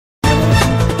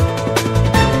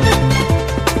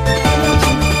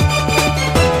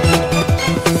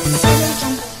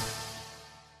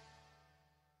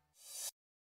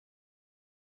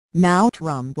Now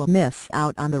Trump will miss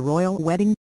out on the royal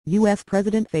wedding. U.S.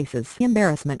 President faces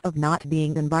embarrassment of not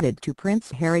being invited to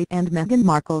Prince Harry and Meghan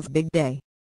Markle's big day.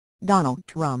 Donald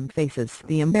Trump faces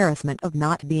the embarrassment of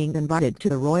not being invited to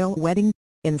the royal wedding,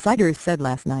 insiders said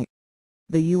last night.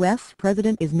 The U.S.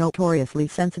 president is notoriously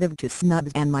sensitive to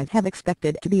snubs and might have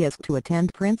expected to be asked to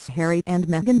attend Prince Harry and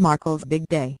Meghan Markle's big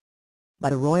day.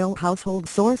 But a royal household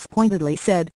source pointedly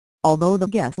said, although the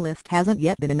guest list hasn't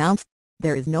yet been announced,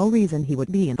 there is no reason he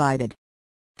would be invited.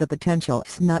 The potential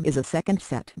snub is a second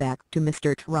setback to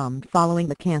Mr. Trump following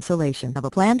the cancellation of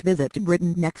a planned visit to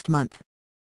Britain next month.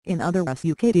 In other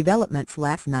UK developments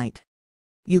last night,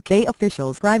 UK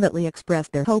officials privately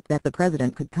expressed their hope that the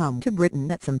president could come to Britain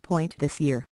at some point this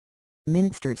year.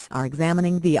 Ministers are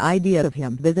examining the idea of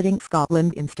him visiting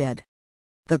Scotland instead.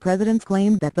 The president's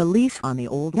claim that the lease on the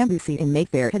old embassy in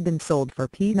Mayfair had been sold for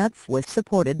peanuts was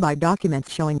supported by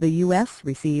documents showing the U.S.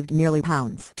 received nearly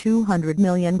 £200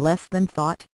 million less than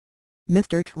thought.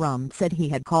 Mr. Trump said he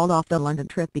had called off the London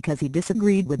trip because he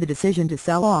disagreed with the decision to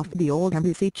sell off the old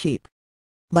embassy cheap.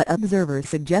 But observers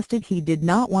suggested he did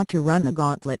not want to run a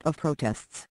gauntlet of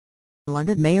protests.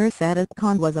 London Mayor Sadiq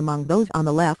Khan was among those on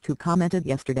the left who commented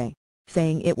yesterday,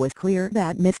 saying it was clear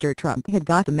that Mr. Trump had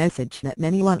got the message that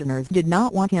many Londoners did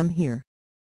not want him here.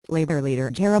 Labour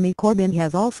leader Jeremy Corbyn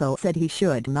has also said he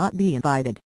should not be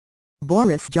invited.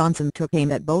 Boris Johnson took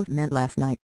aim at both men last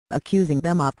night, accusing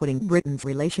them of putting Britain's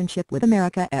relationship with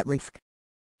America at risk.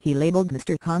 He labelled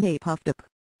Mr. Khan a puffed-up,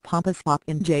 pompous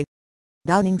popinjay.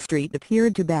 Downing Street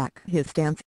appeared to back his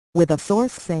stance, with a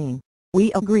source saying,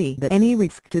 "We agree that any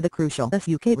risk to the crucial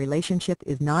US-UK relationship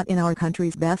is not in our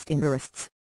country's best interests."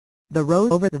 The row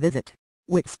over the visit,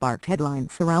 which sparked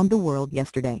headlines around the world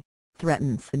yesterday,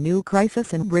 threatens a new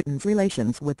crisis in Britain's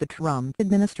relations with the Trump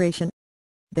administration.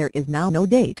 There is now no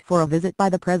date for a visit by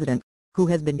the president, who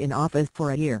has been in office for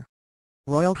a year.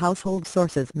 Royal household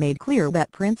sources made clear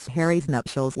that Prince Harry's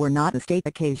nuptials were not a state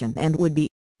occasion and would be,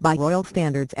 by royal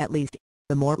standards at least,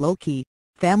 a more low-key,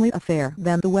 family affair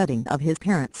than the wedding of his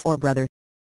parents or brother.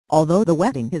 Although the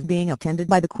wedding is being attended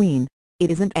by the Queen, it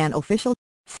isn't an official,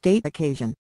 state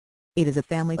occasion. It is a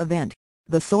family event,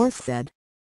 the source said.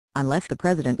 Unless the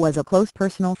president was a close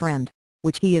personal friend,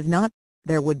 which he is not,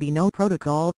 there would be no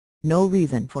protocol, no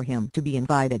reason for him to be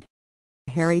invited.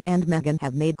 Harry and Meghan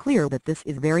have made clear that this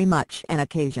is very much an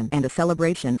occasion and a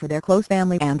celebration for their close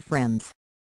family and friends.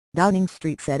 Downing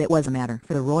Street said it was a matter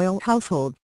for the royal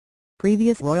household.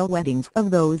 Previous royal weddings of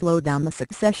those low down the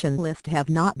succession list have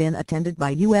not been attended by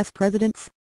U.S. presidents.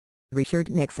 Richard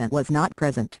Nixon was not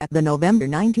present at the November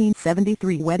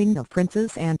 1973 wedding of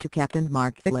Princess Anne to Captain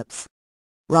Mark Phillips.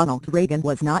 Ronald Reagan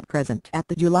was not present at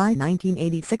the July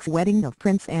 1986 wedding of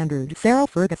Prince Andrew to Sarah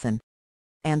Ferguson.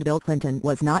 And Bill Clinton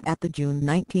was not at the June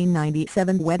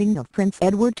 1997 wedding of Prince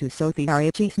Edward to Sophie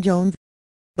Jones.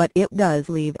 But it does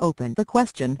leave open the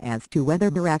question as to whether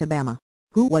Barack Obama,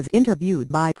 who was interviewed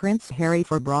by Prince Harry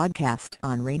for broadcast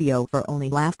on radio for only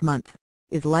last month,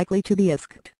 is likely to be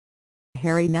asked.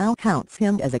 Harry now counts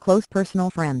him as a close personal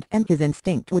friend and his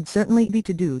instinct would certainly be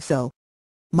to do so.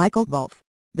 Michael Wolff,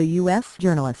 the U.S.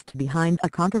 journalist behind a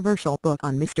controversial book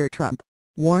on Mr. Trump,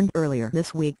 warned earlier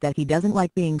this week that he doesn't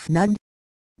like being snubbed.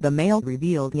 The Mail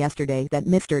revealed yesterday that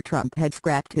Mr. Trump had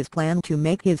scrapped his plan to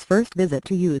make his first visit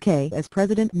to UK as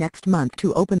president next month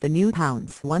to open the new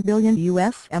 £1 billion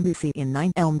US embassy in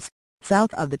Nine Elms,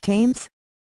 south of the Thames.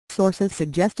 Sources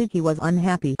suggested he was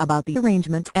unhappy about the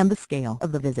arrangements and the scale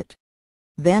of the visit.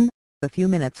 Then, a few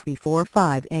minutes before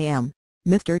 5 a.m.,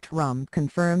 Mr. Trump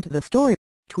confirmed the story,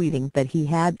 tweeting that he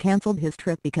had cancelled his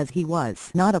trip because he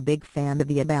was not a big fan of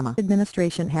the Obama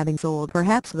administration having sold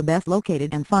perhaps the best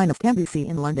located and finest embassy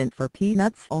in London for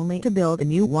peanuts only to build a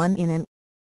new one in an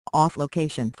off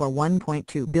location for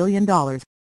 $1.2 billion.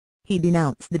 He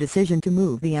denounced the decision to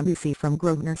move the embassy from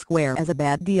Grosvenor Square as a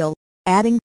bad deal,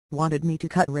 adding, "Wanted me to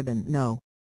cut ribbon? No."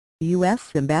 U.S.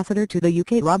 Ambassador to the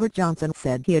UK Robert Johnson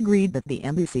said he agreed that the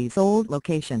embassy's old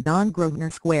location on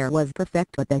Grosvenor Square was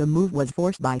perfect but that the move was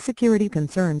forced by security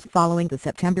concerns following the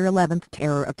September 11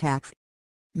 terror attacks.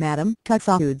 Madame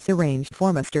Tussauds arranged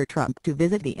for Mr. Trump to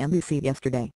visit the embassy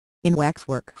yesterday, in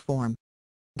waxwork form.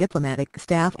 Diplomatic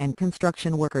staff and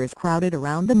construction workers crowded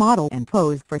around the model and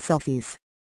posed for selfies.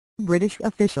 British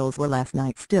officials were last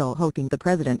night still hoping the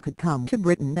president could come to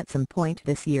Britain at some point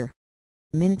this year.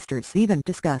 Ministers even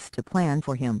discussed a plan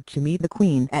for him to meet the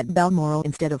Queen at Balmoral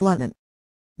instead of London.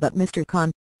 But Mr.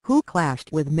 Khan, who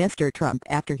clashed with Mr. Trump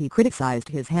after he criticized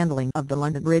his handling of the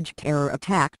London Bridge terror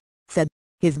attack, said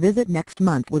his visit next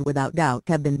month would without doubt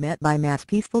have been met by mass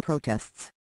peaceful protests.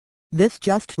 This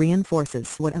just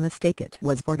reinforces what a mistake it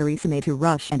was for Theresa May to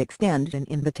rush and extend an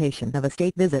invitation of a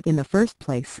state visit in the first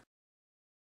place.